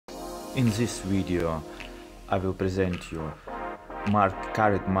In this video, I will present you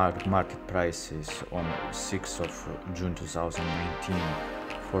current market prices on 6th of June 2019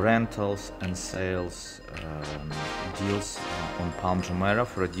 for rentals and sales deals on Palm Jumeirah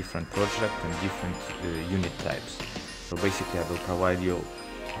for a different project and different unit types. So basically, I will provide you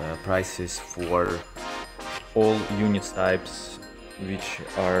prices for all unit types which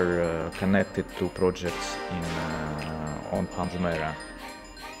are connected to projects on Palm Jumeirah.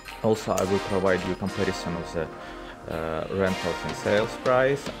 Also, I will provide you comparison of the rentals and sales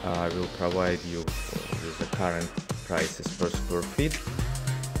price. I will provide you with the current prices per square feet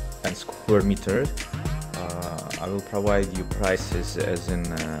and square meter. I will provide you prices as in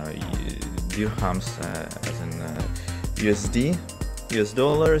dirhams, as in USD, US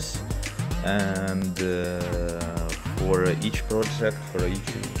dollars, and for each project, for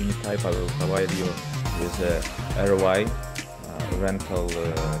each unit type, I will provide you with a ROI, rental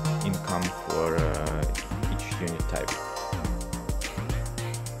income for each unit type.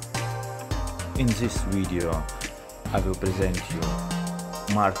 In this video, I will present you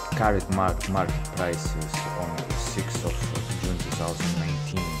current market prices on 6th of June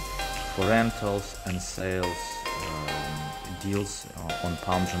 2019 for rentals and sales deals on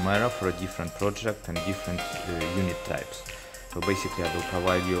Palm Jumeirah for a different project and different unit types. So basically, I will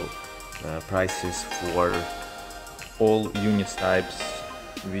provide you prices for all unit types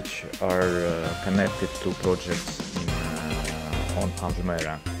which are connected to projects on Palm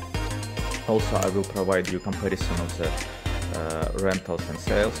Jumeirah. Also, I will provide you comparison of the rentals and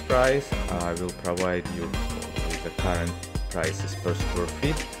sales price. I will provide you with the current prices per square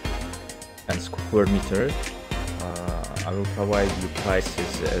feet and square meter. I will provide you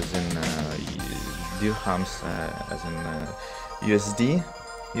prices as in dirhams, as in USD,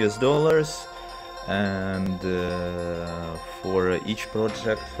 US dollars, and for each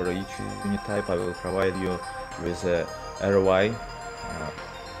project, for each unit type, I will provide you with a ROI,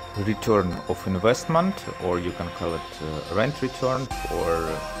 return of investment, or you can call it rent return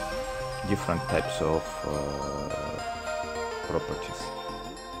for different types of properties.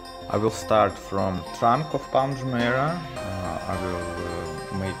 I will start from Trunk of Palm Jumeirah. I will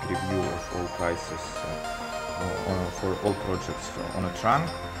make review of all prices for all projects on a trunk.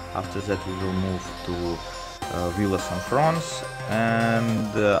 After that, we will move to villas on France,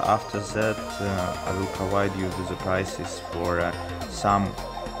 and after that, I will provide you with the prices for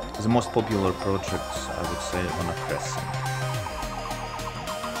the most popular projects, I would say, on a crescent.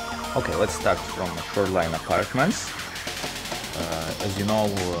 Okay, let's start from Shoreline Apartments. As you know,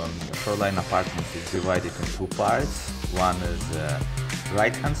 Shoreline Apartments is divided in two parts. One is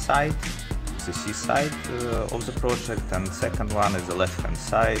right-hand side, the seaside of the project, and the second one is the left-hand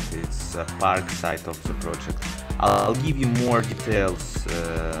side, it's the park side of the project. I'll give you more details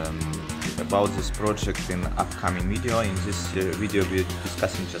about this project in upcoming video. In this video, we're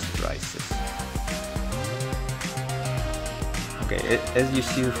discussing just prices. Okay, as you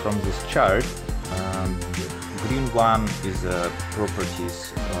see from this chart, green one is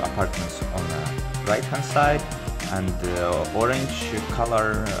properties, apartments on the right hand side, and orange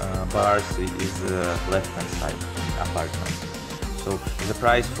color bars is left hand side apartment. So the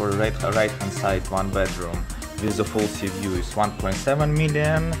price for right hand side one bedroom with a full sea view is 1.7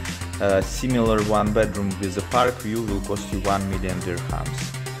 million. Similar one bedroom with a park view will cost you 1 million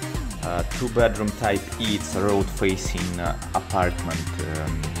dirhams. Two bedroom type E, it's a road facing apartment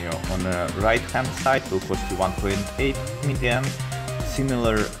on the right hand side will cost you 1.8 million.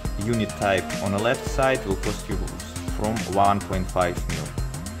 Similar unit type on the left side will cost you from 1.5 million.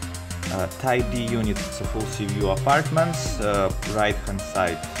 Type D unit, it's a full sea view apartments. Right hand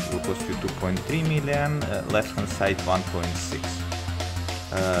side will cost you 2.3 million, left hand side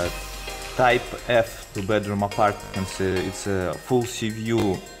 1.6. Type F, two bedroom apartments, it's a full sea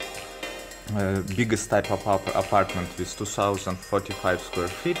view, biggest type of apartment with 2045 square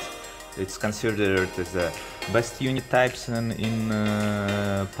feet. It's considered as the best unit types in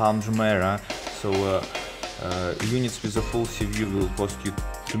Palm Jumeirah. So units with a full sea view will cost you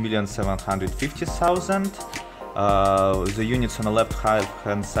 2,750,000. The units on the left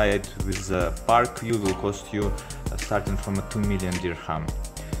hand side with the park view will cost you starting from a 2 million dirham.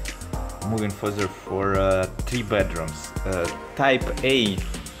 Moving further for 3 bedrooms. Type A,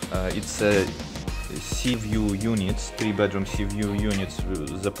 it's a sea view units, 3 bedroom sea view units.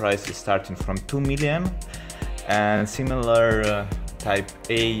 The price is starting from 2 million, and similar type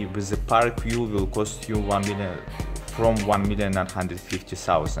A with the park view will cost you 1 million, from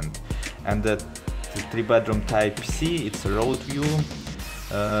 1,950,000. And the 3 bedroom type C, it's a road view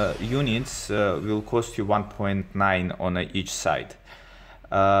units, will cost you 1.9 on each side.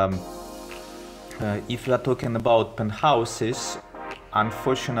 If you are talking about penthouses,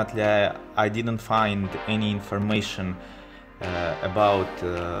 unfortunately I didn't find any information about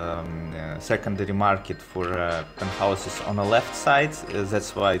secondary market for penthouses on the left side.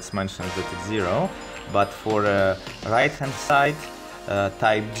 That's why it's mentioned that it's 0. But for right hand side,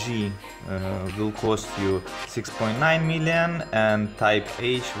 type G will cost you 6.9 million and type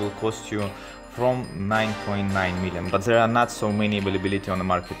H will cost you from 9.9 million. But there are not so many availability on the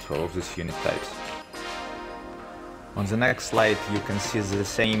market of these unit types. On the next slide you can see the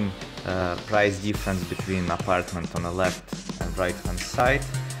same price difference between apartment on the left and right hand side.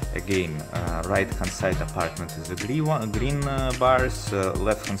 Again, right hand side apartment is the green bars,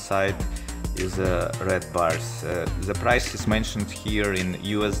 left hand side is red bars. The price is mentioned here in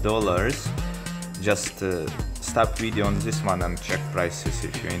US dollars. Just stop video on this one and check prices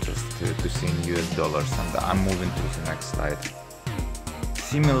if you're interested to see in US dollars, and I'm moving to the next slide.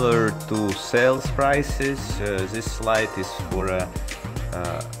 Similar to sales prices, this slide is for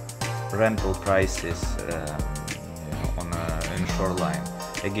rental prices in Shoreline.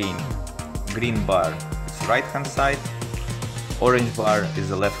 Again, green bar is right hand side, orange bar is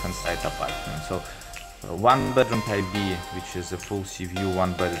the left hand side apartment. So one bedroom type B, which is a full sea view,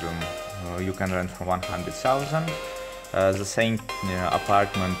 one bedroom, you can rent for 100,000. The same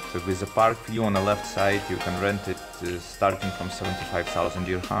apartment with a park view on the left side, you can rent it starting from 75,000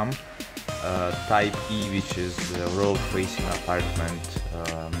 dirham. Type E, which is a road facing apartment,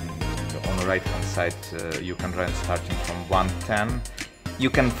 on the right hand side, you can rent starting from 110. You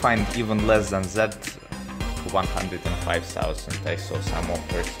can find even less than that for 105,000. I saw some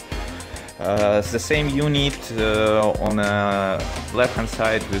offers. The same unit on the left hand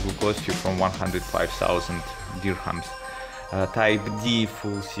side will cost you from 105,000 dirhams. Type D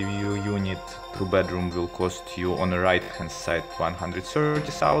full sea view unit 2 bedroom will cost you on the right hand side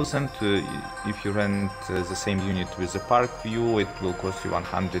 130,000. If you rent the same unit with a park view, it will cost you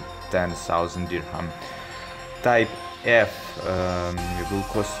 110,000 dirham. Type F will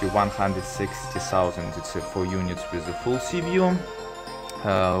cost you 160,000. It's 4 units with a full sea view.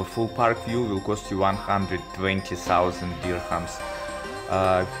 Full park view will cost you 120,000 dirhams.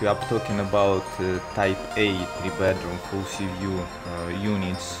 If you are talking about type A 3 bedroom full sea view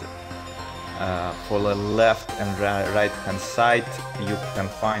units, for the left and right hand side you can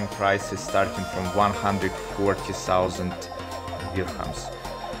find prices starting from 140,000 dirhams.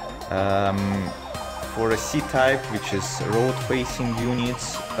 For a C type, which is road facing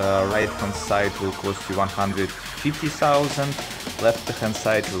units, right hand side will cost you 150,000, left hand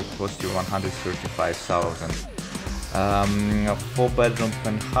side will cost you 135,000. 4 bedroom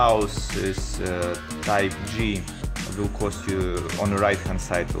penthouse is type G will cost you, on the right hand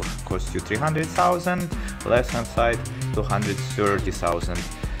side will cost you 300,000, left hand side 230,000.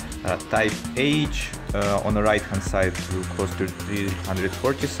 Type H on the right hand side will cost you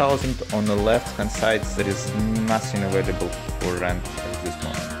 340,000. On the left hand side there is nothing available for rent at this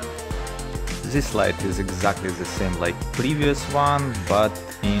moment. This slide is exactly the same like previous one, but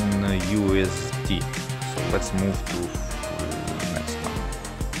in USD. So let's move to the next one.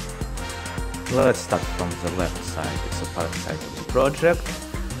 Let's start from the left side. It's the part side of the project.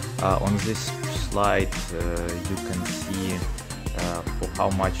 On this slide you can see for how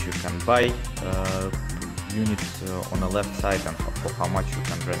much you can buy units on the left side and for how much you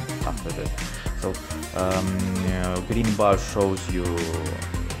can rent after that. So green bar shows you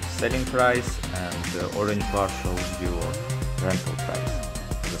selling price and orange bar shows you rental price,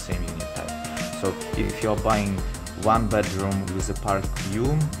 the same unit type. So if you're buying 1 bedroom with a park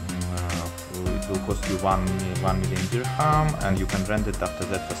view, it will cost you 1 million dirham and you can rent it after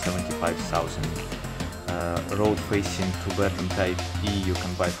that for 75,000. Road facing 2 bedroom type E you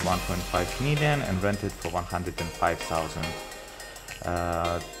can buy for 1.5 million and rent it for 105,000.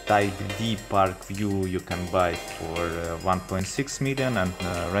 Type D park view you can buy for 1.6 million and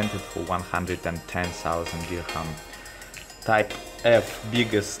rent it for 110,000 dirham. Type F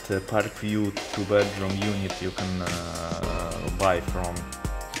biggest park view 2 bedroom unit you can buy from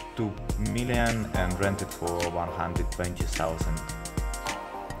 2 million and rent it for 120,000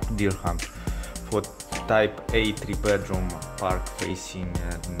 dirham. For type A 3 bedroom park facing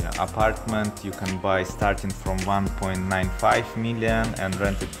apartment you can buy starting from 1.95 million and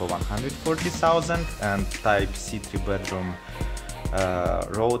rent it for 140,000, and type C 3 bedroom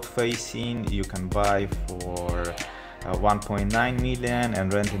road facing you can buy for 1.9 million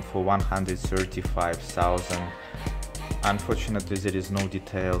and rent it for 135,000. Unfortunately there is no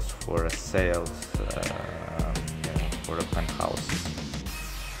details for sales for a penthouse.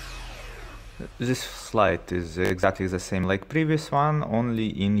 This slide is exactly the same like previous one, only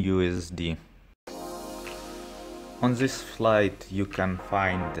in USD. On this slide you can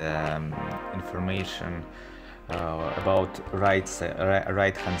find information about right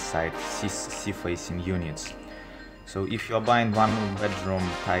hand side sea-facing units. So if you are buying one bedroom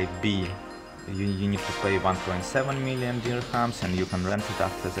type B, you need to pay 1.7 million dirhams, and you can rent it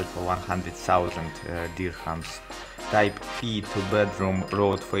after that for 100,000 dirhams. Type E, 2 bedroom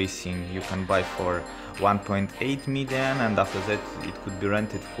road facing, you can buy for 1.8 million, and after that it could be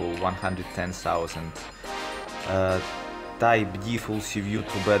rented for 110,000. Type D, full sea view 2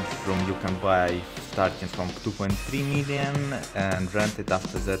 bedroom, you can buy starting from 2.3 million and rent it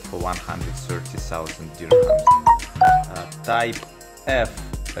after that for 130,000 dirhams. Type F,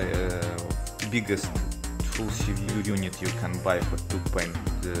 biggest full sea view unit, you can buy for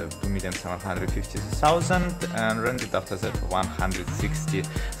 2,750,000 and rent it after that for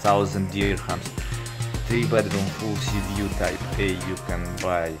 160,000 dirhams. 3 bedroom full sea view type A, you can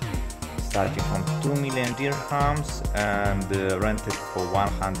buy starting from 2 million dirhams and rent it for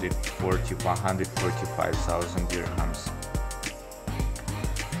 145,000 dirhams.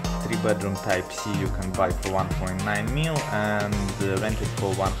 3 bedroom type C, you can buy for 1.9 mil and rent it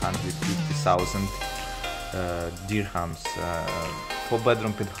for 150,000 dirhams. 4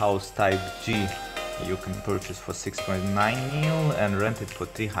 bedroom penthouse type G, you can purchase for 6.9 mil and rent it for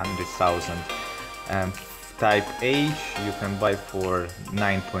 300,000. And type H, you can buy for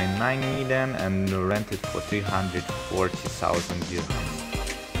 9.9 million and rent it for 340,000 dirhams.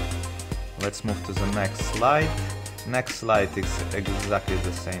 Let's move to the next slide. Next slide is exactly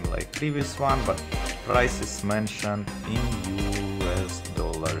the same like previous one, but prices mentioned in US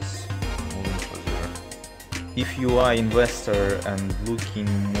dollars. Moving further. If you are investor and looking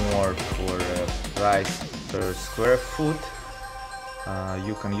more for a price per square foot,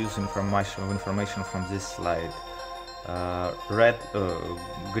 you can use information from this slide.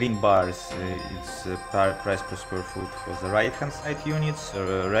 Green bars is price per square foot for the right hand side units.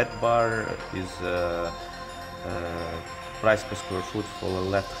 Red bar is price per square foot for the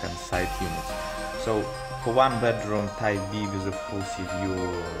left hand side units. So for 1 bedroom type B with a full sea view,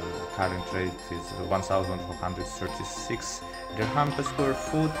 current rate is 1,436 dirham per square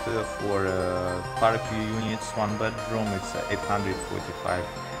foot. For park view units 1 bedroom, it's 845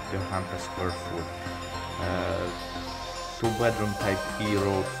 dirham per square foot. 2 bedroom type E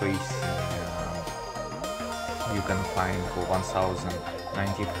road facing, you can find for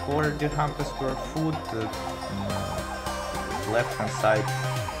 1,094 dirham per square foot. Left hand side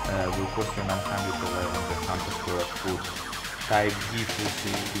will cost you 911 dirham per square foot. Type D full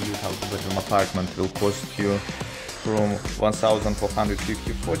sea view 2 bedroom apartment will cost you from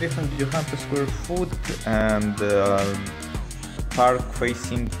 1,454 dirham per square foot, and park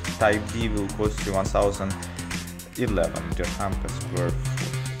facing type D will cost you 1,011 dirham per square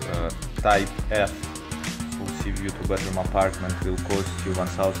foot. Type F full sea view 2 bedroom apartment will cost you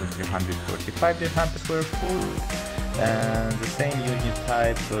 1,345 dirham per square foot, and the same unit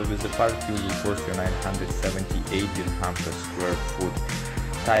type with the park view will cost you 978 dirham per square foot.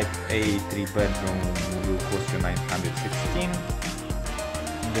 Type A 3 bedroom will cost you 916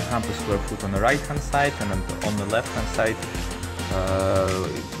 dirham per square foot on the right hand side, and on the left hand side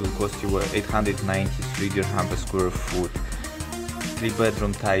it will cost you 893 dirham per square foot. 3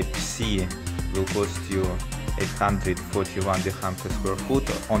 bedroom type C will cost you 841 dirham per square foot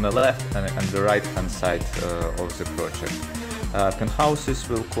on the left and the right hand side of the project. Penthouses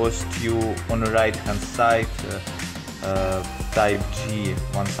will cost you on the right hand side type G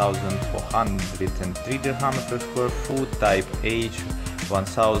 1,403 dirham per square foot, type H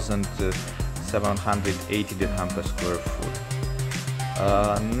 1,780 dirham per square foot.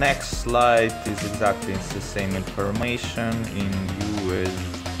 Next slide is exactly the same information in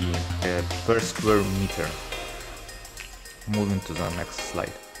USD per square meter. Moving to the next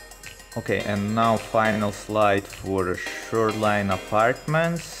slide. Okay, and now final slide for Shoreline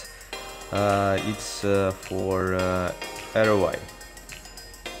Apartments. It's for ROI.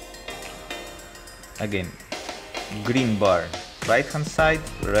 Again, green bar right hand side,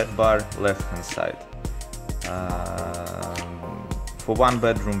 red bar left hand side. For 1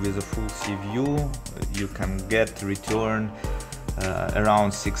 bedroom with a full sea view, you can get return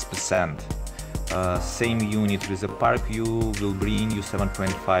around 6%. Same unit with a park view will bring you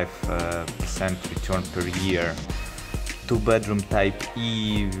 7.5% return per year. 2 bedroom type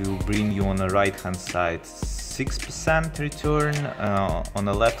E will bring you on the right hand side 6% return, on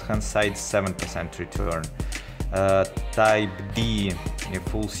the left hand side 7% return. Type D, a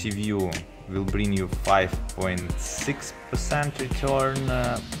full sea view, will bring you 5.6% return.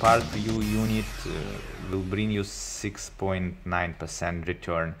 Park view unit will bring you 6.9%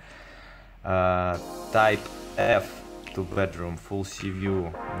 return. Type F 2-bedroom full sea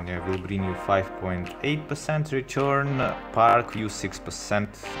view will bring you 5.8% return, park view 6%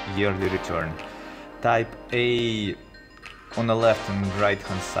 yearly return. Type A on the left and right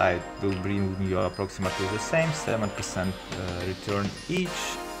hand side will bring you approximately the same, 7% return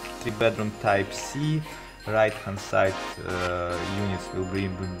each. 3-bedroom type C, right hand side units will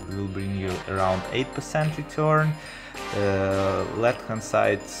bring you around 8% return. Left hand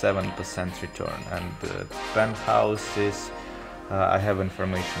side 7% return, and penthouses I have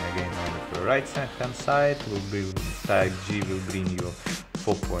information again on the right hand side. Type G will bring you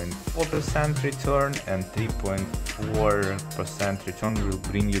 4.4% return, and 3.4% return will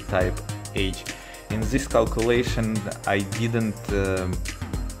bring you type H. In this calculation I didn't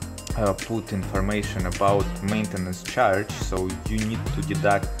put information about maintenance charge, so you need to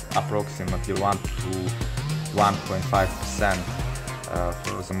deduct approximately 1 to 1.5%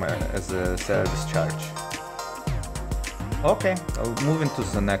 as a service charge. Okay, moving to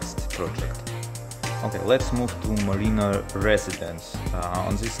the next project. Okay, let's move to Marina Residence.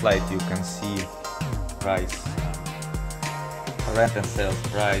 On this slide you can see price, rent and sales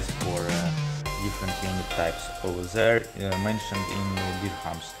price for different unit types over there, mentioned in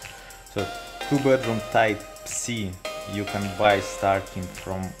dirhams. So 2-bedroom type C you can buy starting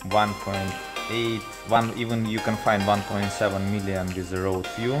from 1.8, even you can find 1.7 million with a road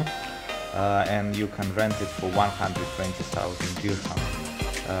view, and you can rent it for 120,000 dirham.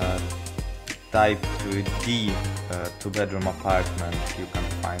 Type D 2-bedroom apartment you can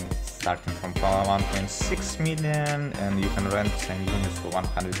find starting from 1.6 million, and you can rent same units for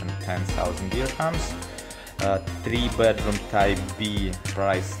 110,000 dirhams. 3-bedroom type B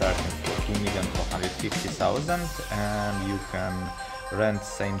price starting for 2,450,000, and you can rent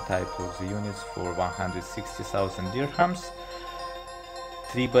same type of the units for 160,000 dirhams.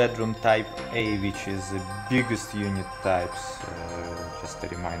 3-bedroom type A, which is the biggest unit types, just a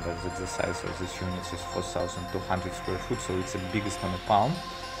reminder that the size of this unit is 4,200 square foot, so it's the biggest on the Palm.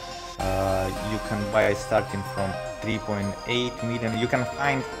 You can buy starting from 3.8 million. You can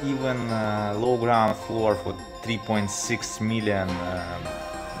find even low ground floor for 3.6 million,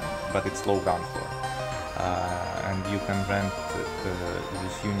 but it's low ground floor. And you can rent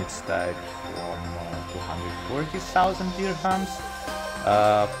this unit type from 240,000 dirhams.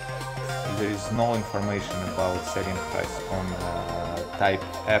 There is no information about selling price on type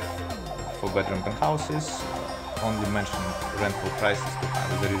F for bedroom penthouses. Only mentioned rental prices.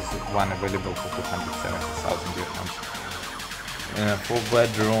 There is one available for 270,000 dirhams.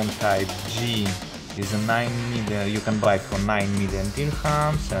 4-bedroom type G is a 9 million. You can buy for 9 million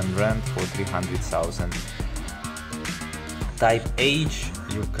dirhams and rent for 300,000. Type H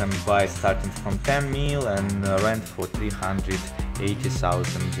you can buy starting from 10 mil and rent for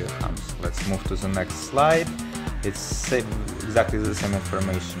 380,000 dirhams. Let's move to the next slide. It's exactly the same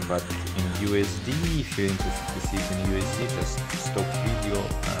information, but in USD. If you're interested to see it in USD, just stop video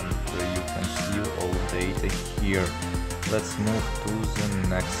and you can see all the data here. Let's move to the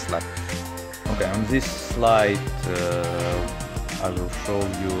next slide. Okay, on this slide I will show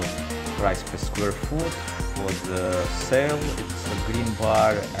you price per square foot. For the sale it's a green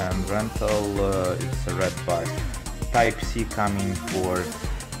bar, and rental it's a red bar. Type C coming for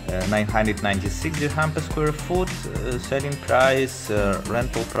 996 dirham per square foot, selling price,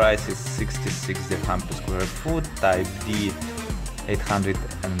 rental price is 66 dirham per square foot. Type D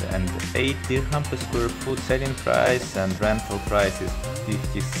 808 dirham per square foot, selling price, and rental price is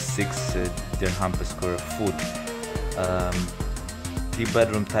 56 dirham per square foot.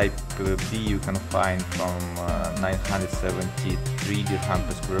 3-bedroom type B you can find from 973 dirham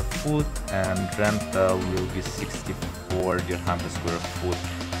per square foot, and rental will be 64 dirham per square foot.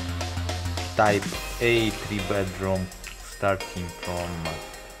 Type A 3-bedroom starting from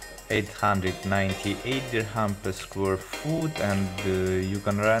 898 dirham per square foot, and you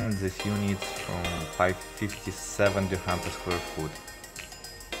can rent this unit from 557 dirham per square foot.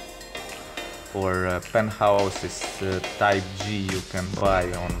 For penthouses type G you can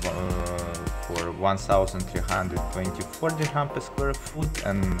buy on for 1,324 dirham per square foot,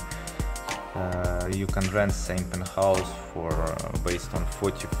 and you can rent same penthouse for based on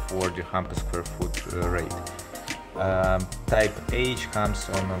 44 dirham per square foot rate. Type H comes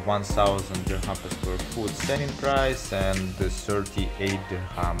on 1,000 dirham per square foot selling price and 38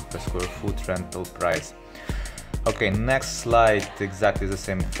 dirham per square foot rental price. Okay, next slide, exactly the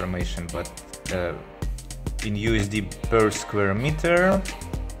same information, but in USD per square meter.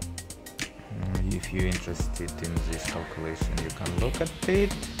 If you're interested in this calculation, you can look at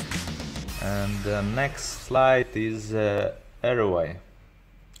it. And the next slide is ROI.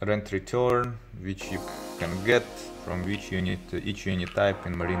 rent return which you can get from each unit type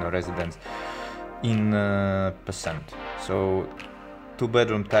in Marina Residence in percent. So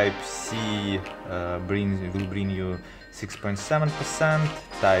 2-bedroom type C will bring you 6.7%,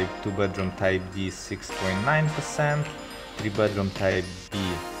 type 2-bedroom type D 6.9%, 3-bedroom type B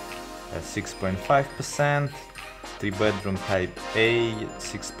 6.5%, 3-bedroom type A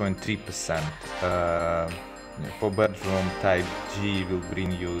 6.3%, 4-bedroom type G will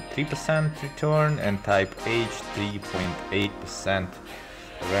bring you 3% return, and type H 3.8%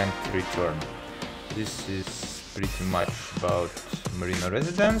 rent return. This is pretty much about Marina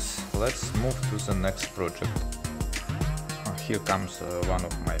Residence. Let's move to the next project. Here comes one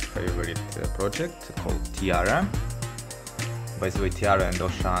of my favorite projects called Tiara. By the way, Tiara and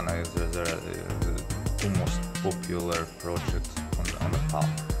Oceana is the two most popular projects on the Palm.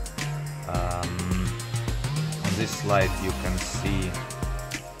 On this slide you can see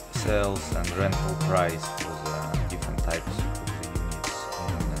sales and rental price for the different types of the units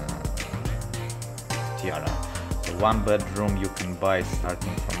in Tiara. So 1-bedroom you can buy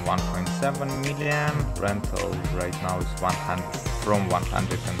starting from 1.7 million, rental right now is from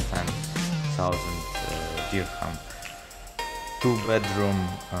 110,000 dirham. 2-bedroom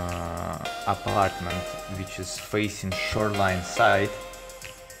apartment which is facing shoreline side,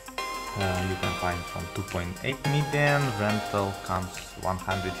 you can find from 2.8 million, rental comes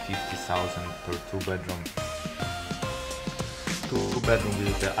 150,000 per 2-bedroom. 2-bedroom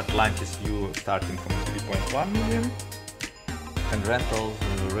with the Atlantis view starting from 3.1 million, and rental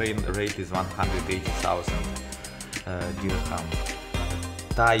rate is 180,000 dirham.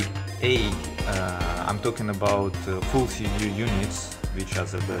 Type A, I'm talking about full sea view units, which are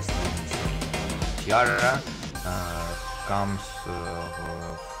the best units in Tiara, comes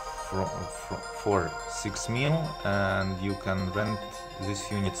for 6 mil, and you can rent this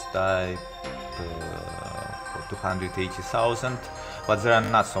unit type for 280,000, but there are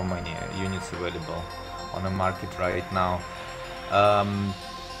not so many units available on the market right now.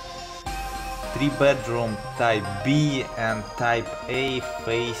 3-bedroom type B and type A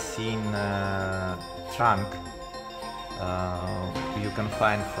facing trunk, you can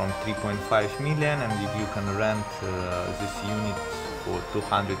find from 3.5 million, and you can rent this unit for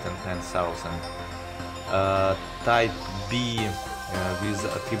 210,000. Type B with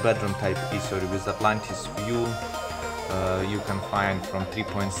a 3-bedroom type B, sorry, with Atlantis view, you can find from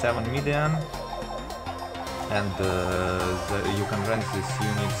 3.7 million, and you can rent these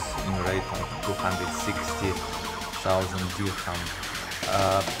units in rate of 260,000 dirham.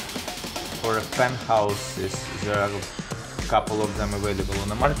 For penthouses, there are a couple of them available on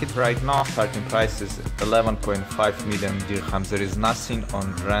the market right now. Starting price is 11.5 million dirham. There is nothing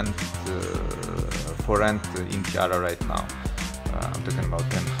on rent for rent in Tiara right now. I'm talking about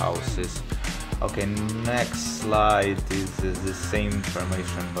penthouses. Okay, next slide is the same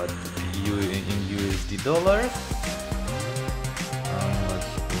information but in USD dollars.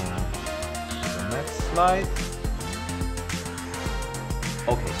 Let's go to the next slide.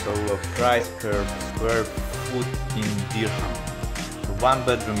 Okay, so price per square foot in dirham. So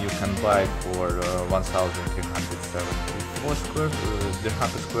 1-bedroom you can buy for 1,374 dirham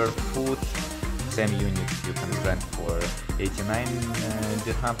per square foot. Same unit you can rent for 89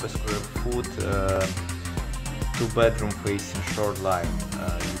 dirham per square foot. 2-bedroom facing shoreline,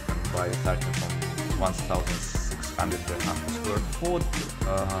 you can buy starting from 1,600 dirham per square foot.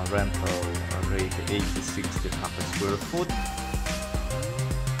 Rental rate 86 dirham per square foot.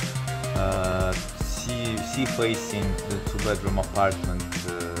 Sea facing the 2-bedroom apartment,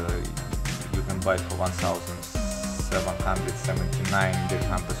 you can buy for 1,779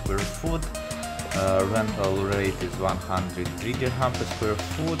 dirham per square foot. Rental rate is 103 dirham per square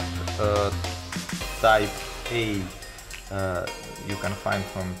foot. Type A, you can find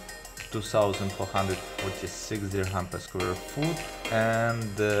from 2,446 dirham per square foot,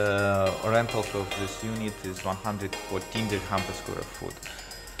 and the rental of this unit is 114 dirham per square foot.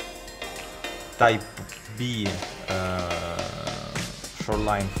 Type B,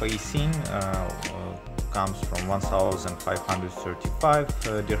 shoreline facing, comes from 1,535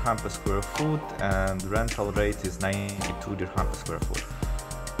 dirham per square foot, and rental rate is 92 dirham per square foot.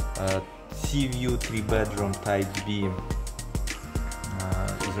 Sea view 3-bedroom type B,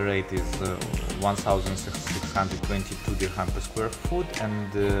 the rate is 1,622 dirham per square foot,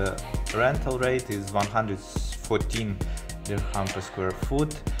 and the rental rate is 114 dirham per square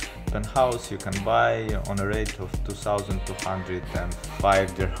foot. Penthouse you can buy on a rate of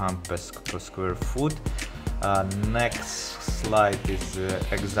 2,205 dirham per square foot. Next slide is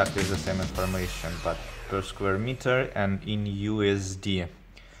exactly the same information but per square meter and in USD.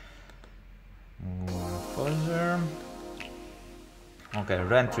 Move further. Okay,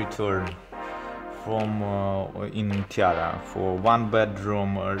 rent return from in Tiara for 1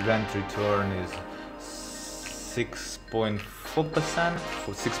 bedroom rent return is 6.4%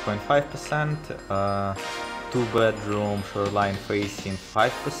 for 6.5%, 2 bedroom shoreline facing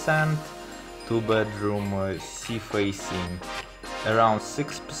 5%, 2 bedroom sea facing around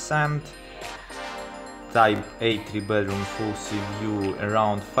 6%, type A 3 bedroom full sea view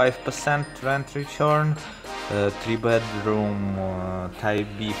around 5% rent return, 3 bedroom type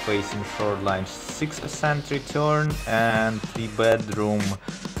B facing shoreline 6% return, and 3 bedroom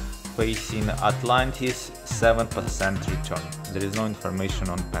facing Atlantis 7% return. There is no information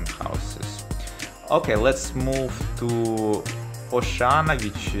on penthouses. Okay, let's move to Oceana,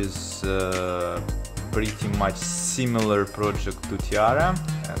 which is pretty much similar project to Tiara,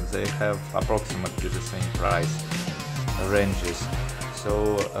 and they have approximately the same price ranges.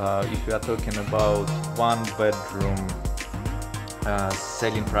 So if you are talking about 1 bedroom,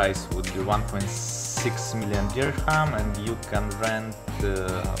 selling price would be 1.6 million dirham, and you can rent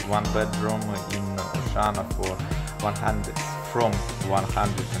 1 bedroom in Oceana for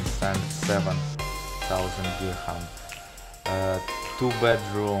 107,000 dirham. 2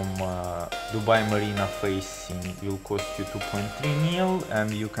 bedroom Dubai Marina facing will cost you 2.3 mil,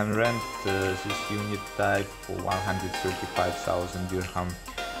 and you can rent this unit type for 135,000 dirham.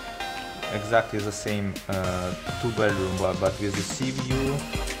 Exactly the same 2 bedroom, but with the sea view,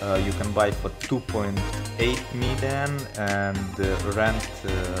 you can buy for 2.8 million and rent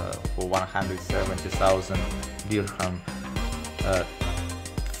for 170,000 dirham.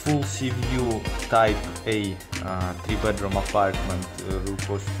 Full sea view type A 3 bedroom apartment will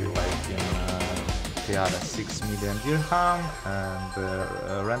cost you like in Tiara 6 million dirham, and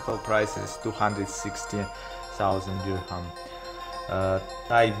rental price is 260,000 dirham.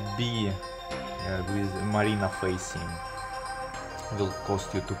 Type B with marina facing will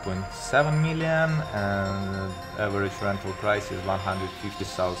cost you 2.7 million, and average rental price is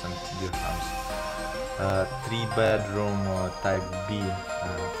 150,000 dirhams. 3 bedroom type B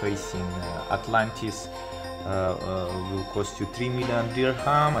facing Atlantis will cost you 3 million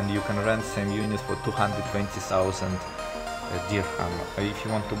dirham, and you can rent same unit for 220,000 dirham. If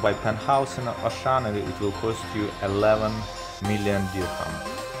you want to buy penthouse in Oceana, it will cost you 11 million dirham.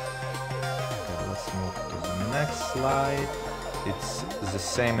 Okay, let's move to the next slide. It's the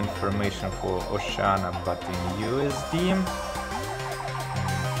same information for Oceana but in USD.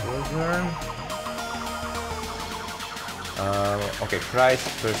 Okay, price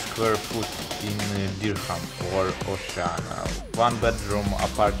per square foot in dirham for Oceana. 1 bedroom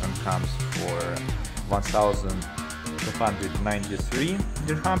apartment comes for 1,293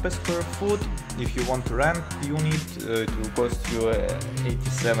 dirham per square foot. If you want to rent unit, it will cost you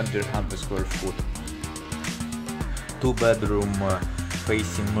 87 dirham per square foot. 2 bedroom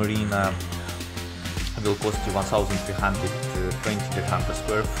facing marina will cost you 1,320 dirham per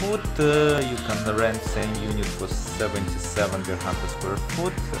square foot. You can rent same unit for 77 dirham per square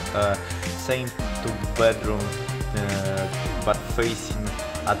foot. Same 2 bedroom but facing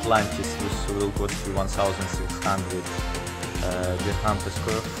Atlantis, which will cost you 1,600 dirham per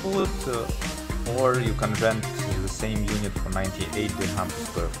square foot, or you can rent the same unit for 98 dirham per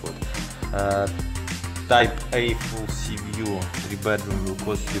square foot. Type A full sea view 3 bedroom will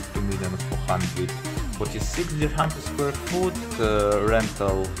cost you 2,446 dirham per square foot.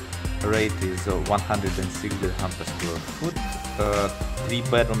 Rental rate is 106 dirham per square foot. 3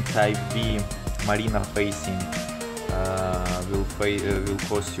 bedroom type B marina facing will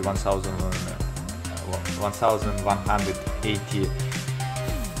cost you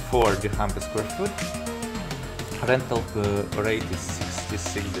 1,184 dirham per square foot. Rental rate is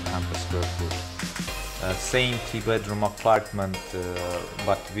 66 dirham per square foot. Same 3 bedroom apartment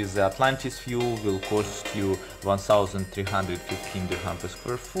but with the Atlantis view will cost you 1,315 dirham per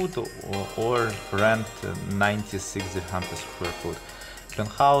square foot, or rent 96 dirham per square foot.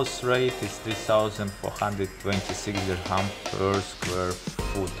 Penthouse rate is 3,426 dirham per square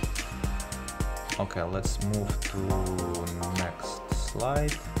foot. Okay, let's move to next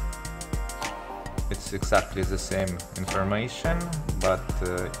slide. It's exactly the same information, but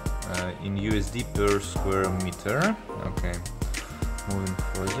in USD per square meter. Okay, moving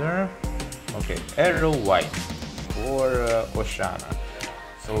further. Okay, arrow Y for Oceana.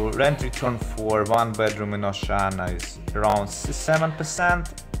 So rent return for 1 bedroom in Oceana is around 7%.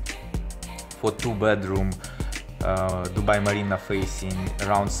 For 2 bedroom Dubai Marina facing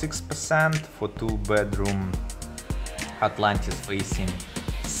around 6%. For 2 bedroom Atlantis facing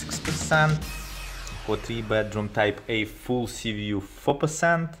 6%. For 3 bedroom type A full sea view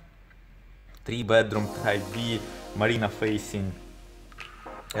 4%. 3 bedroom type B, marina facing,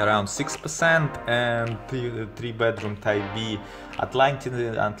 around 6%, and 3 bedroom type B,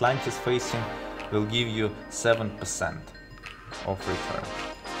 Atlantis facing, will give you 7% of return.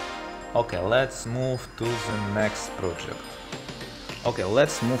 Okay, let's move to the next project. Okay,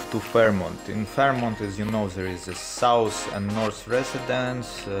 let's move to Fairmont. In Fairmont, as you know, there is a south and north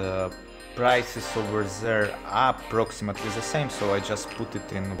residence. Prices over there are approximately the same, so I just put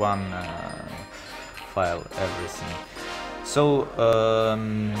it in one file, everything. So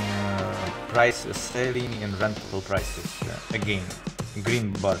price selling and rental prices. Again,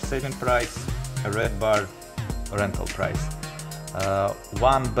 green bar selling price, a red bar rental price.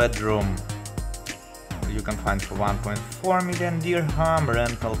 1 bedroom you can find for 1.4 million dirham.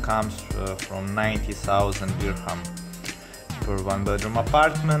 Rental comes from 90,000 dirham per 1 bedroom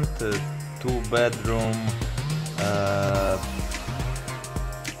apartment. 2 bedroom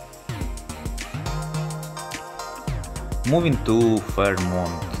moving to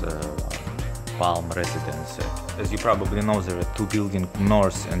Fairmont Palm Residences. As you probably know, there are 2 buildings,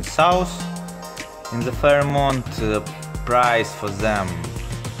 north and south. In the Fairmont, price for them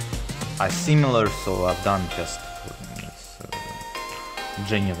are similar, so I've done just this,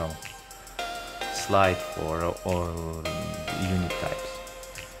 general slide for all unit types.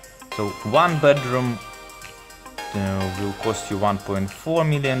 So 1 bedroom will cost you 1.4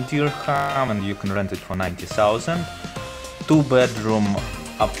 million dirham, and you can rent it for 90,000. 2 bedroom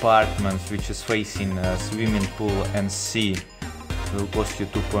apartments, which is facing a swimming pool and sea, will cost you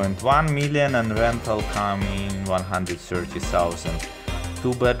 2.1 million, and rental coming 130,000.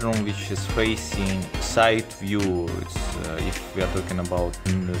 2 bedroom which is facing side view, it's if we are talking about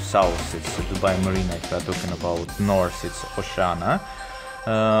south, it's Dubai Marina. If we are talking about north, it's Oceana.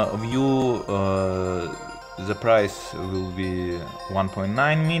 View, the price will be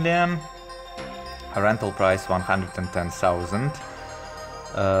 1.9 million, rental price 110,000.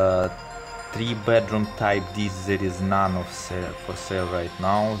 3 bedroom type D, there is none for sale right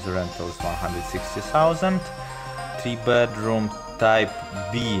now. The rental is 160,000. 3 bedroom type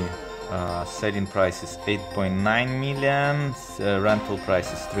B, selling price is 8.9 million. Rental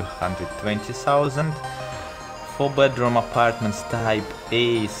price is 320,000. 4 bedroom apartments type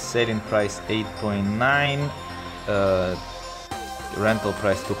A, selling price 8.9, rental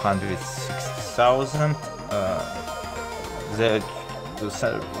price 260,000. The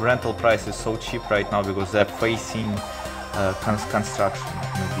rental price is so cheap right now because they're facing construction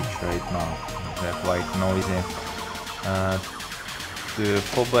on the beach right now. They're quite noisy. The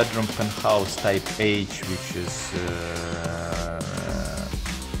 4 bedroom penthouse type H, which is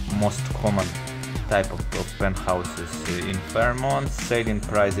most common type of penthouses in Fairmont. Selling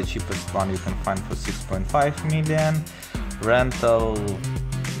price, the cheapest one you can find for 6.5 million. Rental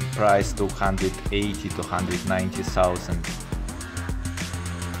price 280 to 190,000.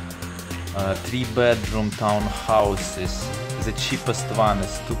 3 bedroom townhouses, the cheapest one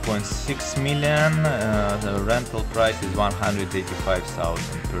is 2.6 million. The rental price is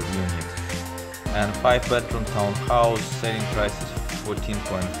 185,000 per unit. And 5 bedroom townhouse, selling price is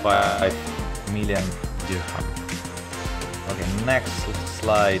 14.5 million dirham. Okay, next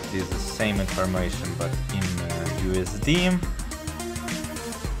slide is the same information but in USD.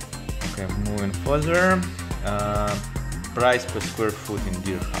 Okay, moving further. Price per square foot in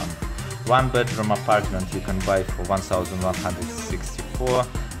dirham. 1 bedroom apartment you can buy for 1,164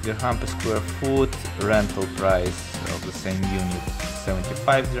 dirham per square foot. Rental price of the same unit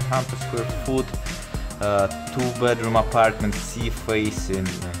 75 dirham per square foot. 2 bedroom apartment sea facing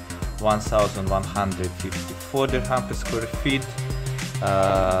 1,154 dirham per square feet.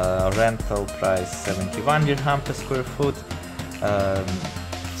 Rental price 71 dirham per square foot.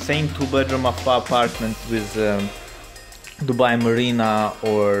 Same 2 bedroom apartment with Dubai Marina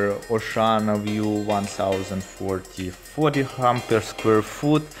or Oceana view, 1,044 dirham per square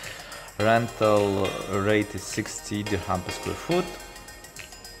foot. Rental rate is 60 dirham per square foot.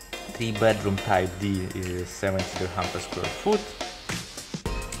 3 bedroom type D is 70 dirham per square foot.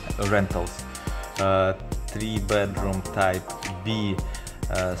 Rentals. 3 bedroom type B,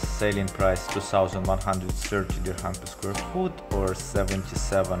 selling price 2,130 dirham per square foot or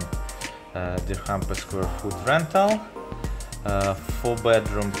 77 dirham per square foot rental. 4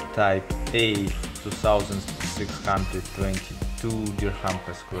 bedroom type A, 2,622 dirham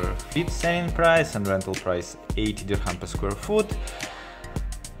per square feet selling price, and rental price 80 dirham per square foot.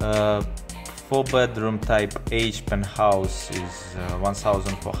 4 bedroom type H penthouse is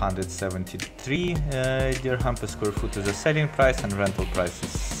 1,473 dirham per square foot is the selling price, and rental price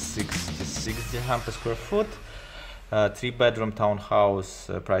is 66 dirham per square foot. 3-bedroom townhouse,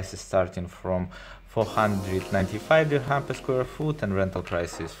 price is starting from 495 dirham per square foot and rental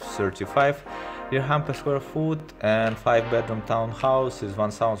price is 35 dirham per square foot, and 5-bedroom townhouse is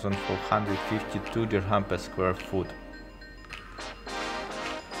 1452 dirham per square foot.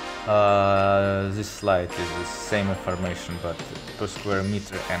 This slide is the same information but per square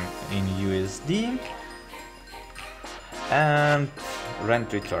meter and in USD. And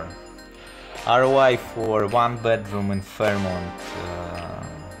rent return. ROI for 1-bedroom in Fairmont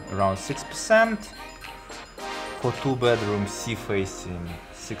around 6%. For 2-bedroom sea facing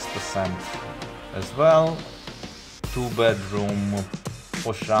 6% as well. 2-bedroom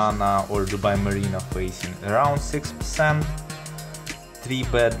Oceana or Dubai Marina facing around 6%.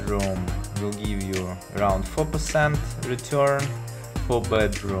 3-bedroom will give you around 4% return.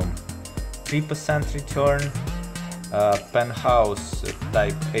 4-bedroom 3% return. Penthouse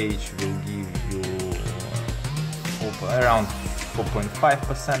type H will give you around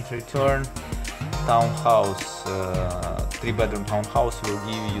 4.5% return. Townhouse, 3-bedroom townhouse will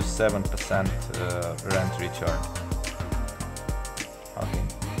give you 7% rent return. Okay,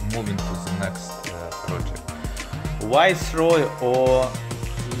 moving to the next project. Viceroy or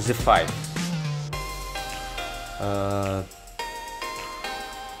the 5.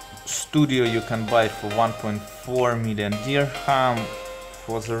 Studio you can buy for 1.4 million dirham.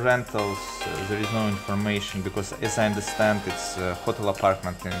 For the rentals there is no information because, as I understand, it's a hotel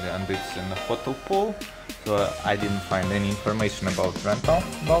apartment and it's in a hotel pool, so I didn't find any information about rental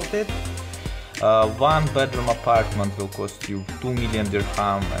about it. 1-bedroom apartment will cost you 2 million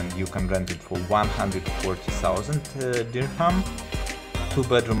dirham and you can rent it for 140,000 dirham.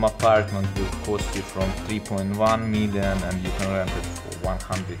 2-bedroom apartment will cost you from 3.1 million and you can rent it for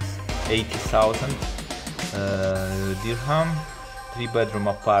 180,000 dirham. 3-bedroom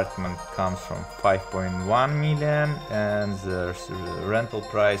apartment comes from 5.1 million and the rental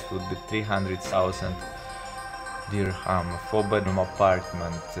price would be 300,000 dirham. 4-bedroom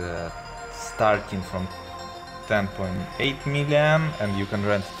apartment starting from 10.8 million and you can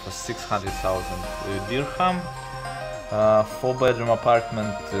rent it for 600,000 dirham. 4-bedroom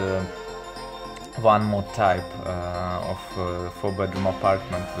apartment, one more type of 4-bedroom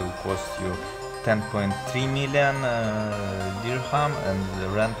apartment will cost you 10.3 million dirham and the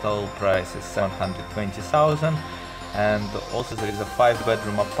rental price is 720,000, and also there is a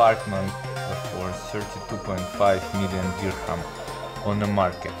 5-bedroom apartment for 32.5 million dirham on the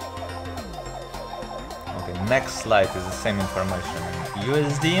market. Okay, next slide is the same information in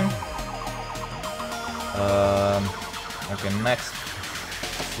USD. Okay, next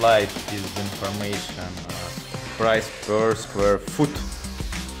slide is information price per square foot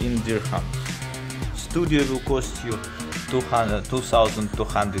in dirham. Studio will cost you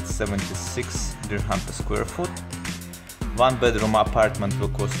 2,276 dirham per square foot. 1-bedroom apartment will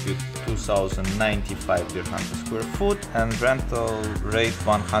cost you 2,095 dirham per square foot and rental rate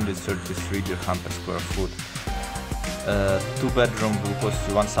 133 dirham per square foot. 2-bedroom will cost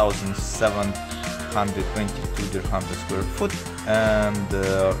you 1,722 dirham per square foot and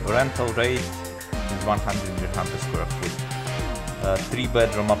rental rate is 100 dirham per square foot.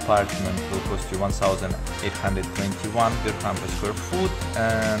 3-bedroom apartment will cost you 1,821 dirham per square foot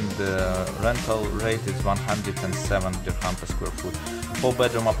and rental rate is 107 dirham per square foot.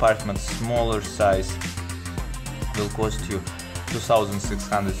 4-bedroom apartment smaller size will cost you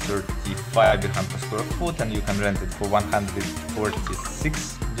 2,635 dirham per square foot and you can rent it for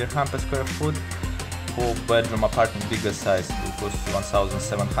 146 dirham per square foot. 4-bedroom apartment bigger size will cost you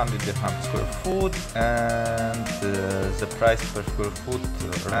 1,700 dirham per square foot and the price per square foot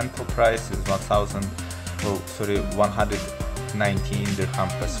rental price is 119 dirham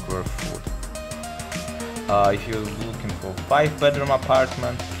per square foot. If you're looking for 5-bedroom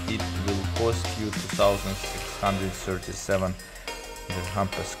apartment, it will cost you 2,637 dirham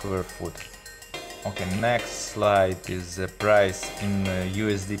per square foot. Okay, next slide is the price in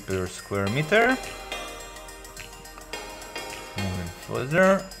USD per square meter. Moving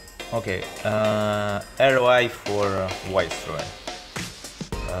further. Okay, ROI for Viceroy.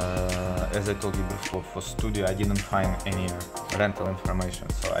 As I told you before, for studio I didn't find any rental information,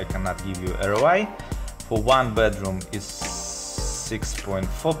 so I cannot give you ROI. For 1-bedroom is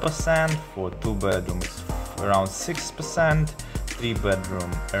 6.4%, for 2-bedroom is around 6%,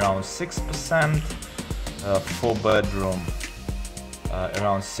 3-bedroom around 6%, 4-bedroom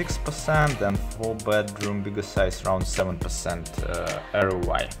around 6% and 4-bedroom bigger size around 7%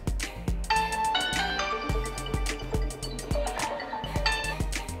 ROI.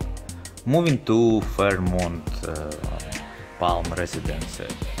 Moving to Fairmont Palm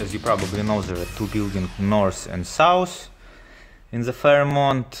Residences. As you probably know, there are two buildings, north and south. In the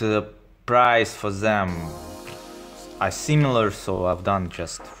Fairmont, price for them are similar, so I've done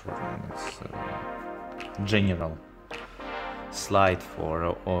just general slide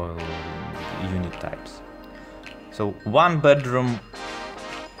for all unit types. So one bedroom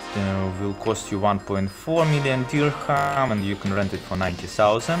will cost you 1.4 million dirham and you can rent it for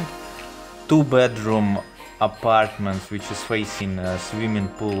 90,000. Two bedroom apartments which is facing a swimming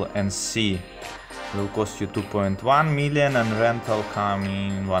pool and sea will cost you 2.1 million and rental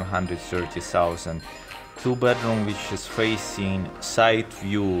coming 130,000. Two bedroom which is facing side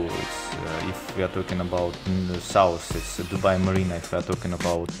views, if we are talking about the south it's Dubai Marina, if we are talking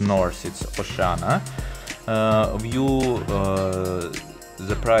about north it's Oceana.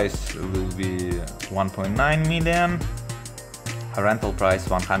 The price will be 1.9 million, rental price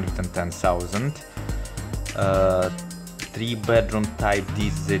 110,000. Three bedroom type D,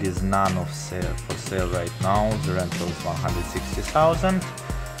 there is none for sale right now, the rental is 160,000.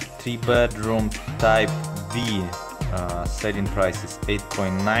 Three bedroom type B, selling price is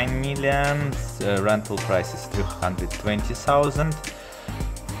 8.9 million, rental price is 320,000.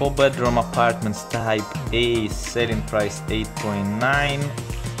 Four bedroom apartments type A, selling price 8.9,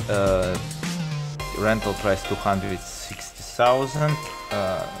 rental price 260,000.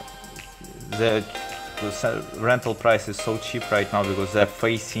 The rental price is so cheap right now because they're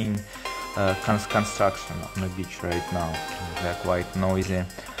facing construction on the beach right now. They're quite noisy.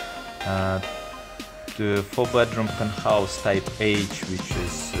 The four bedroom penthouse type H, which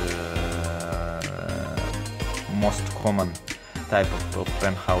is most common type of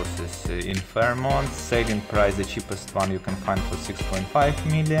penthouses in Fairmont. Selling price, the cheapest one you can find for 6.5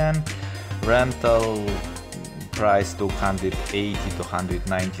 million. Rental price 280 to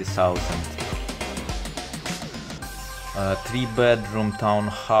 190,000. Three bedroom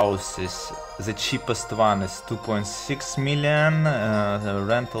townhouses, the cheapest one is 2.6 million, the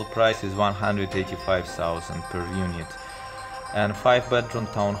rental price is 185,000 per unit. And five bedroom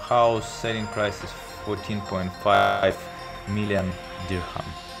townhouse, selling price is 14.5 million dirham.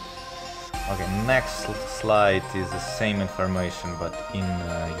 Okay, next slide is the same information but in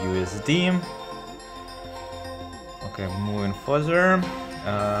USD. Okay, moving further,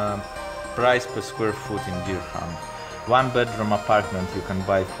 price per square foot in dirham. One bedroom apartment you can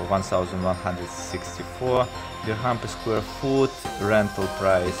buy for 1,164 dirham per square foot. Rental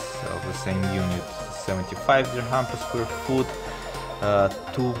price of the same unit 75 dirham per square foot.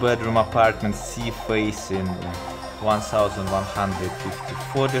 Two bedroom apartment sea facing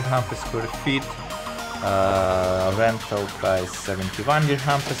 1,154 dirham per square feet. Rental price 71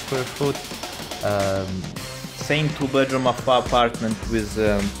 dirham per square foot. Same two bedroom apartment with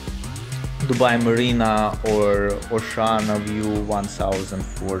Dubai Marina or Oceana view,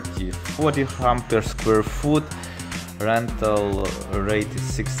 1,044 dirham per square foot. Rental rate is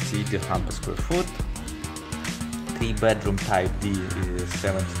 60 dirham per square foot. Three bedroom type D is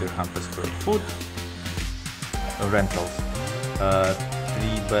 70 dirham per square foot. Rentals.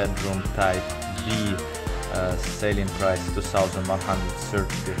 Three bedroom type B, selling price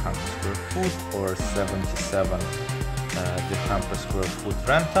 2,130 dirham per square foot or 77 dirham per square foot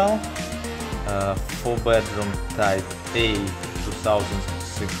rental. Four bedroom type A,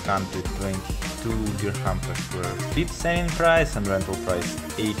 2,622 dirham per square feet selling price and rental price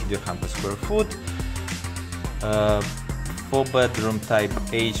 80 dirham per square foot. Four bedroom type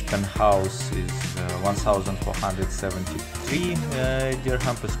H penthouse is 1,473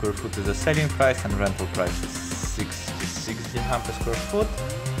 dirham per square foot is the selling price and rental price is 66 dirham per square foot.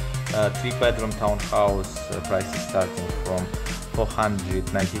 Three bedroom townhouse price is starting from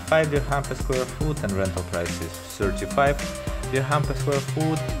 495 dirham per square foot and rental price is 35 dirham per square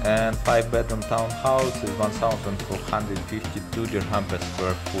foot. And five bedroom townhouse is 1,452 dirham per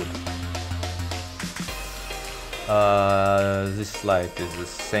square foot. This slide is the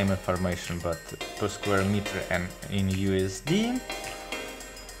same information but per square meter and in USD.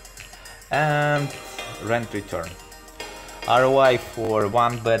 And rent return. ROI for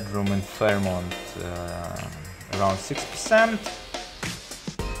one bedroom in Fairmont around 6%.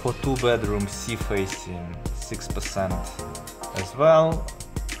 For two bedroom sea facing 6% as well.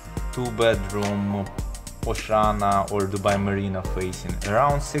 Two bedroom Oceana or Dubai Marina facing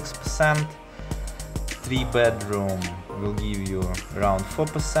around 6%. Three bedroom will give you around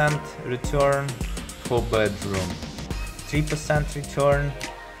 4% return. Four bedroom 3% return.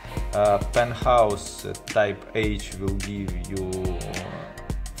 Penthouse type H will give you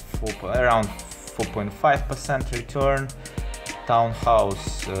around 4.5% return.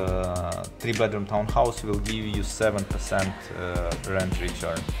 townhouse, 3-bedroom townhouse will give you 7% rent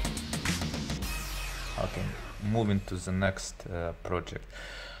return. Okay, moving to the next project.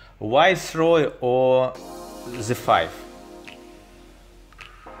 Viceroy or the 5.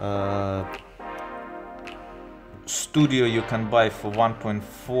 Studio you can buy for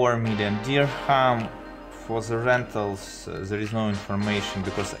 1.4 million dirham. For the rentals, there is no information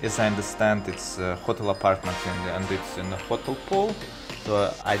because, as I understand, it's a hotel apartment and it's in a hotel pool,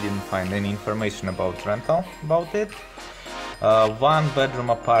 so I didn't find any information about rental about it.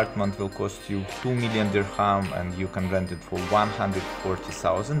 1-bedroom apartment will cost you 2 million dirham and you can rent it for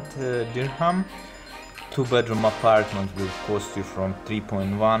 140,000 dirham. 2-bedroom apartment will cost you from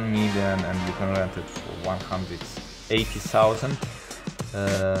 3.1 million and you can rent it for 180,000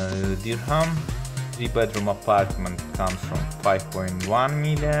 dirham. 3-bedroom apartment comes from 5.1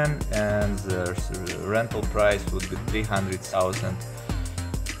 million and the rental price would be 300,000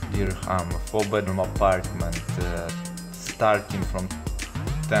 dirham. 4-bedroom apartment starting from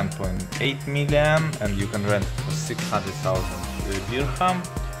 10.8 million and you can rent for 600,000 dirham.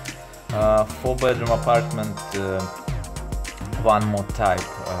 4-bedroom apartment, one more type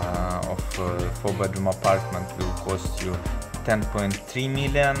of 4-bedroom apartment will cost you 10.3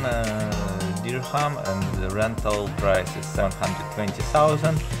 million dirham and the rental price is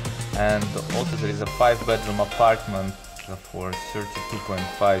 720,000, and also there is a 5-bedroom apartment for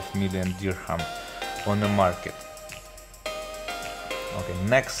 32.5 million dirham on the market. Okay,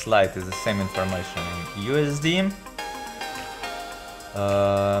 next slide is the same information in USD.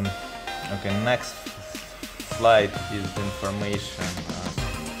 Okay, next slide is the information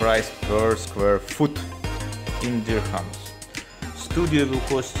price per square foot in dirhams. Studio will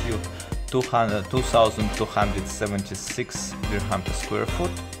cost you 2,276 dirham per square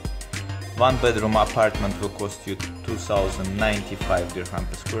foot. 1-bedroom apartment will cost you 2,095 dirham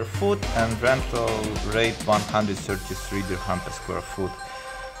per square foot and rental rate 133 dirham per square foot.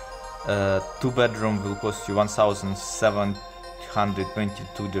 2-bedroom will cost you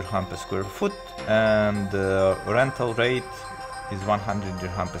 1,722 dirham per square foot and rental rate is 100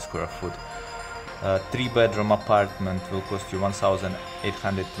 dirham per square foot. 3-bedroom apartment will cost you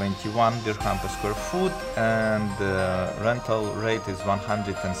 1,821 dirham per square foot and rental rate is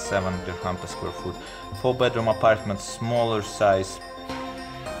 107 dirham per square foot. 4-bedroom apartment smaller size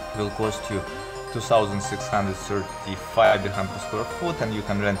will cost you 2,635 dirham per square foot and you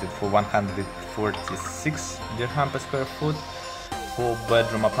can rent it for 146 dirham per square foot.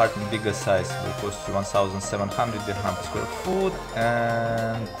 4-bedroom apartment bigger size will cost you 1,700 dirham per square foot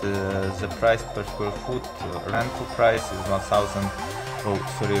and the price per square foot rental price is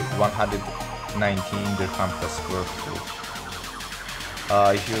 119 dirham per square foot.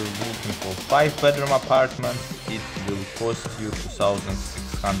 If you're looking for 5-bedroom apartment, it will cost you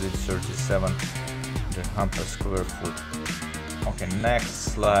 2,637 dirham per square foot. Okay,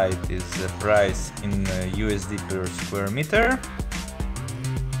 next slide is the price in USD per square meter.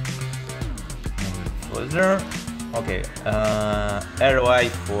 Further, okay, ROI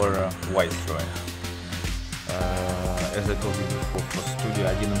for Viceroy. As I told you before, for studio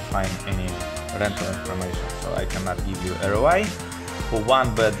I didn't find any rental information, so I cannot give you ROI. For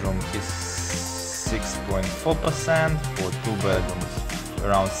 1-bedroom is 6.4%, for 2 bedrooms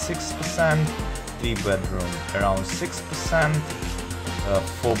around 6%, 3-bedroom around 6%,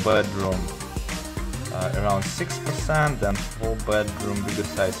 4-bedroom around 6%, and 4-bedroom bigger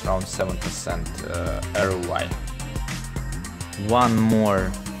size around 7% ROI. One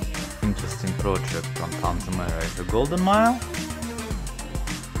more interesting project on Palm Jumeirah is the Golden Mile.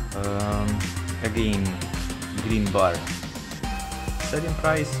 Again, green bar selling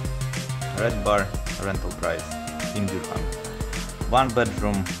price, red bar rental price in dirham.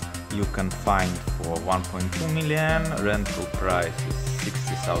 1-bedroom you can find for 1.2 million, rental price is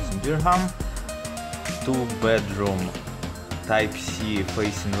 60,000 dirham. 2-bedroom type C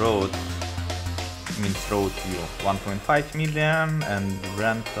facing road, means road view, 1.5 million and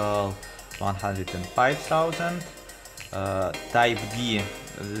rental 105,000. Type D,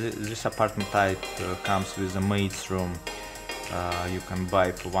 this apartment type comes with a maid's room. You can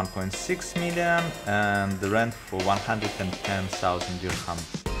buy for 1.6 million and the rent for 110,000 dirham.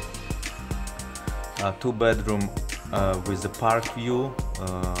 2-bedroom with the park view,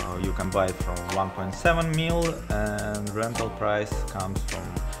 you can buy from 1.7 mil and rental price comes from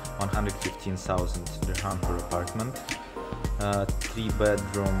 115,000 dirham per apartment.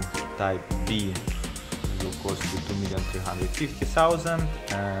 3-bedroom type B will cost you 2,350,000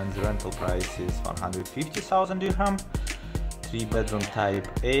 and the rental price is 150,000 dirham. 3 bedroom type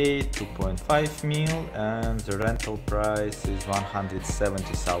A, 2.5 mil, and the rental price is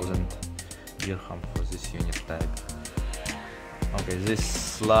 170,000 dirham for this unit type. Okay, this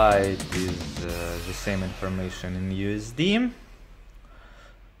slide is the same information in USD.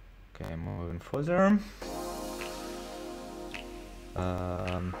 Okay, moving further.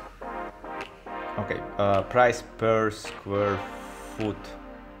 Okay, price per square foot.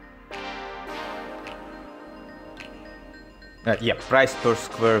 Yeah, price per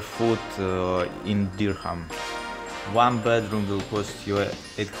square foot in dirham. One bedroom will cost you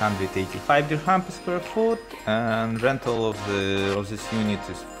 885 dirham per square foot, and rental of this unit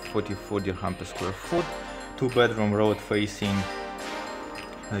is 44 dirham per square foot. Two bedroom road facing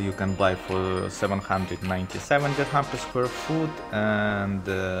you can buy for 797 dirham per square foot, and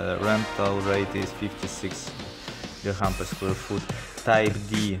rental rate is 56 dirham per square foot. Type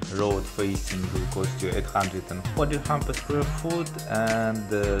D road facing will cost you 804 dirham per square foot, and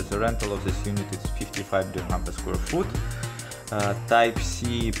the rental of this unit is 55 dirham per square foot. Type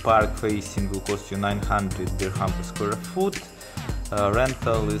C park facing will cost you 900 dirham per square foot.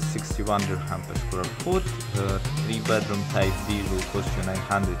 Rental is 61 dirham per square foot. 3 bedroom type D will cost you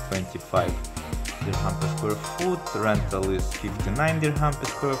 925 dirham per square foot. Rental is 59 dirham per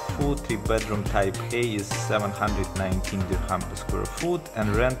square foot. 3 bedroom type A is 719 dirham per square foot,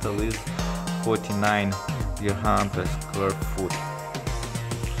 and rental is 49 dirham per square foot.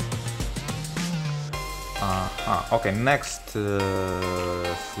 Okay, next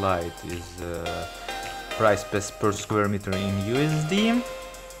slide is price per square meter in USD.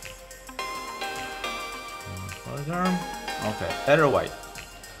 Okay, ROI.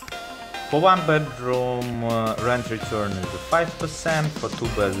 For one bedroom, rent return is 5%, for two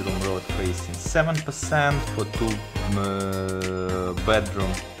bedroom road facing 7%, for two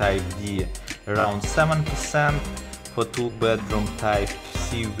bedroom type D around 7%, for two bedroom type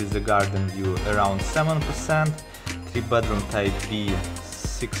C with a garden view around 7%, three bedroom type B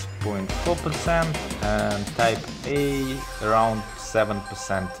 6.4%, and type A around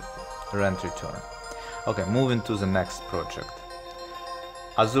 7% rent return. Okay, moving to the next project.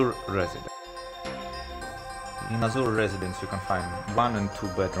 Azure Residence. In Azure Residence you can find 1 and 2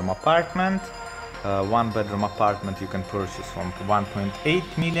 bedroom apartment. 1 bedroom apartment you can purchase from 1.8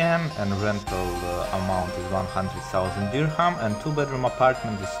 million, and rental amount is 100,000 dirham, and 2 bedroom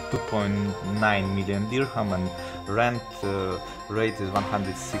apartment is 2.9 million dirham, and rent rate is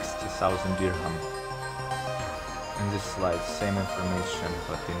 160,000 dirham. In this slide, same information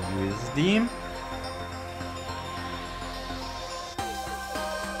but in USD.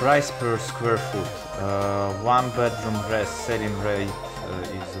 Price per square foot. 1 bedroom selling rate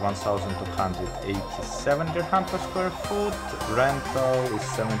is 1,287 dirham per square foot. Rental is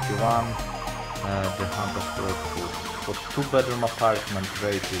 71 dirham per square foot. For 2 bedroom apartment,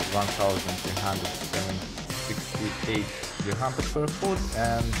 rate is 1,368 dirham per square foot,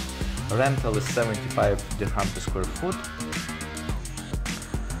 and rental is 75 dirham per square foot.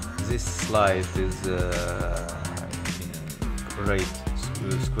 This slide is rate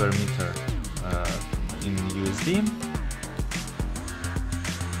square meter in USD.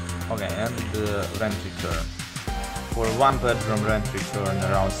 Okay, and rent return. For 1 bedroom, rent return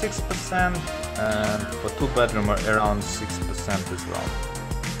around 6%, and for 2 bedroom around 6% as well.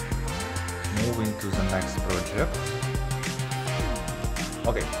 Moving to the next project.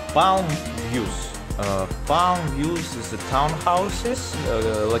 Okay, Palm Views. Palm Views is the townhouses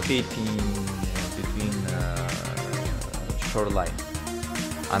locating between Shoreline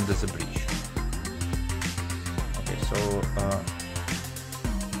under the bridge. Okay, so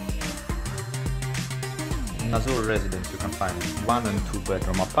in Azure Residence you can find 1 and 2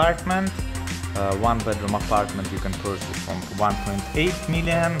 bedroom apartment. 1 bedroom apartment you can purchase from 1.8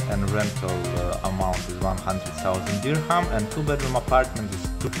 million, and rental amount is 100,000 dirham, and 2 bedroom apartment is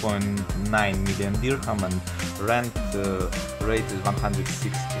 2.9 million dirham, and rent rate is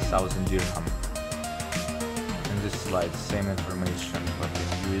 160,000 dirham. In this slide, same information but in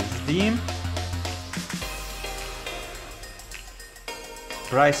USD.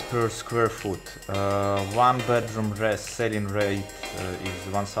 Price per square foot. 1 bedroom selling rate is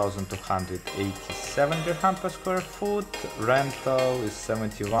 1,287 dirham per square foot. Rental is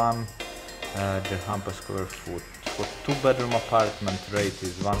 71 dirham per square foot. For 2 bedroom apartment, rate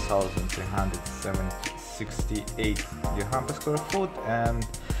is 1,368 dirham per square foot, and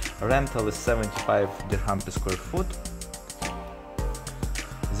rental is 75 dirham per square foot.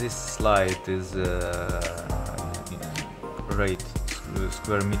 This slide is rate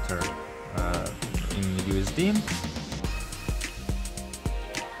square meter in USD.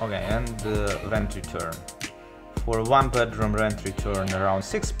 Okay, and rent return. For 1 bedroom rent return around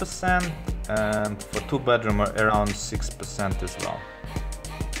 6%, and for 2 bedroom around 6% as well.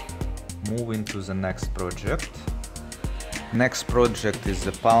 Moving to the next project. Next project is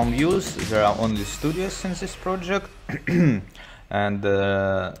the Palm Views. There are only studios in this project and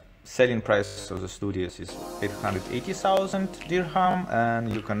the selling price of the studios is 880,000 dirham,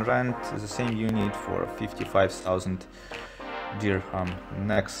 and you can rent the same unit for 55,000 dirham.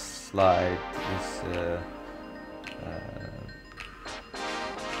 Next slide is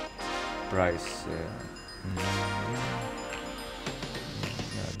price.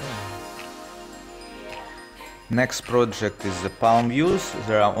 Next project is the Palm Views.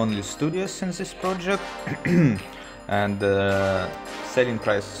 There are only studios in this project and the selling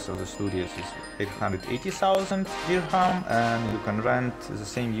price of the studios is 880,000 dirham, and you can rent the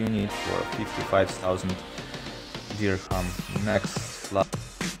same unit for 55,000 dirham. Next slide.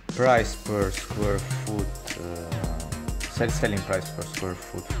 Price per square foot, selling price per square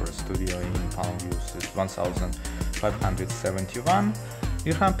foot for a studio in Palm Views is 1,571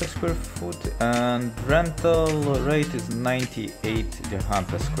 dirham per square foot, and rental rate is 98 dirham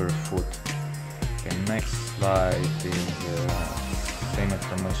per square foot. Okay, next slide is same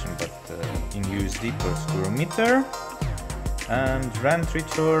information but in USD per square meter, and rent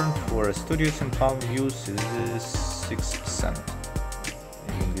return for studios in Palm Views is 6%.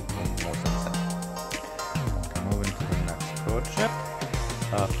 Even bit more than that. Okay, moving to the next project.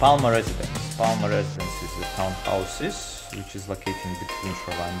 Palma Residence. Palma Residence is the townhouses which is located between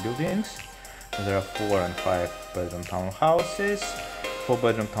Shoreline buildings. There are 4 and 5 bedroom townhouses. 4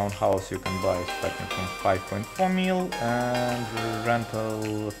 bedroom townhouse you can buy starting from 5.4 mil and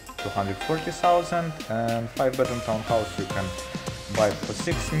rental 240,000, and 5 bedroom townhouse you can buy for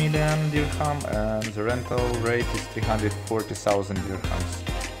 6 million dirham and the rental rate is 340,000 dirhams.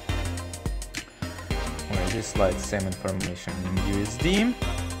 Okay, this slide same information in USD.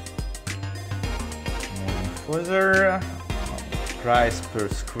 Moving further. Price per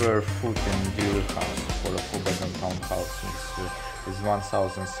square foot in dirhams for a 4 bedroom townhouse is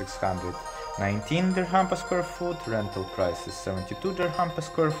 1,619 dirham per square foot. Rental price is 72 dirham per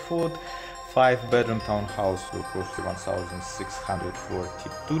square foot. 5 bedroom townhouse will cost you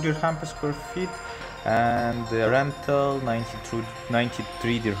 1,642 dirham per square feet, and the rental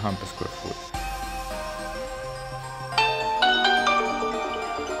 93 dirham per square foot.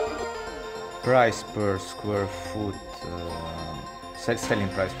 Price per square foot, selling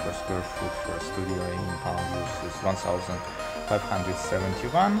price per square foot for a studio in Palm Views is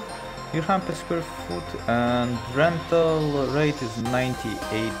 1,571 dirham per square foot, and rental rate is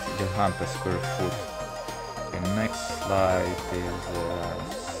 98 dirham per square foot. Okay, next slide is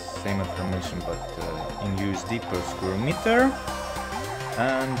same information but in USD per square meter,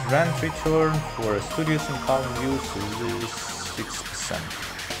 and rent return for studios in Palm Views is 6%.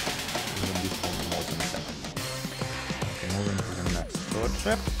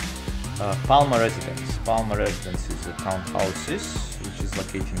 Project. Palma Residence. Palma Residence is the townhouses which is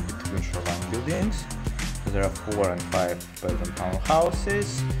located between Shoreline buildings. There are 4 and 5 bedroom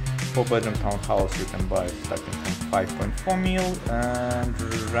townhouses. 4 bedroom townhouse you can buy starting from 5.4 mil and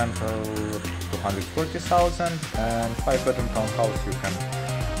rental 240,000, and 5 bedroom townhouse you can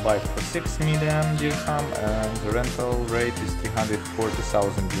buy for 6 million dirham and the rental rate is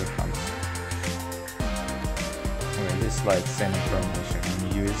 340,000 dirhams. This slide same information in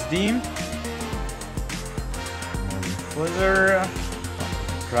USD. Moving further,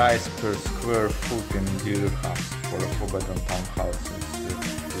 price per square foot in dirhams for a 4 bedroom townhouse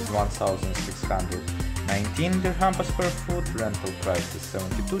is 1,619 dirham per square foot. Rental price is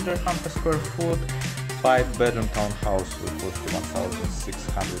 72 dirham per square foot. 5 bedroom townhouse will cost you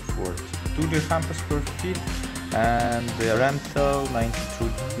 1,642 dirham per square feet, and the rental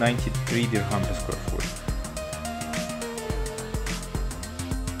 93 dirham per square foot.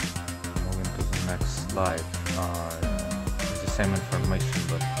 Slide is the same information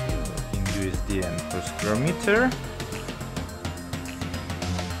but in USD and per square meter.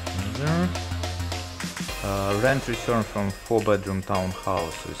 Rent return from 4 bedroom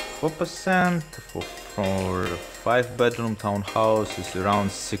townhouse is 4%. For 5 bedroom townhouse is around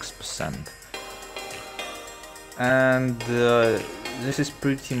 6%. And this is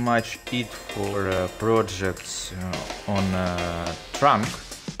pretty much it for projects on Trunk.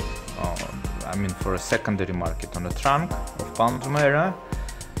 I mean for a secondary market on the Trunk of Palm Jumeirah.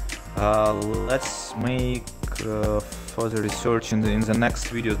 Let's make further research in the next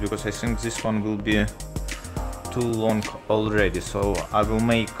videos, because I think this one will be too long already. So I will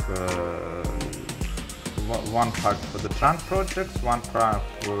make one part for the Trunk projects, one part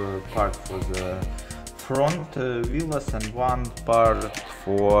for front villas and one part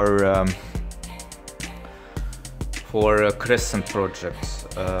for crescent projects.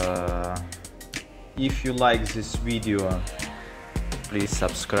 If you like this video, please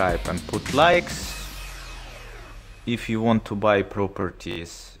subscribe and put likes. If you want to buy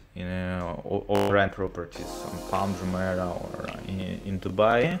properties or rent properties on Palm Jumeirah or in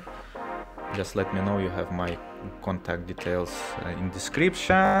Dubai, just let me know. You have my contact details in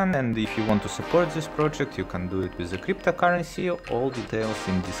description, and if you want to support this project, you can do it with the cryptocurrency. All details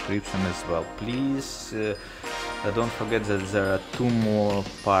in description as well. Please don't forget that there are 2 more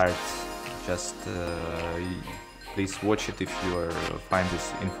parts. Just please watch it if you find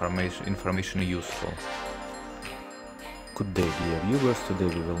this information useful. Good day, dear viewers. Today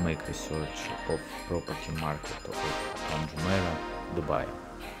we will make research of property market of Palm Jumeirah, Dubai.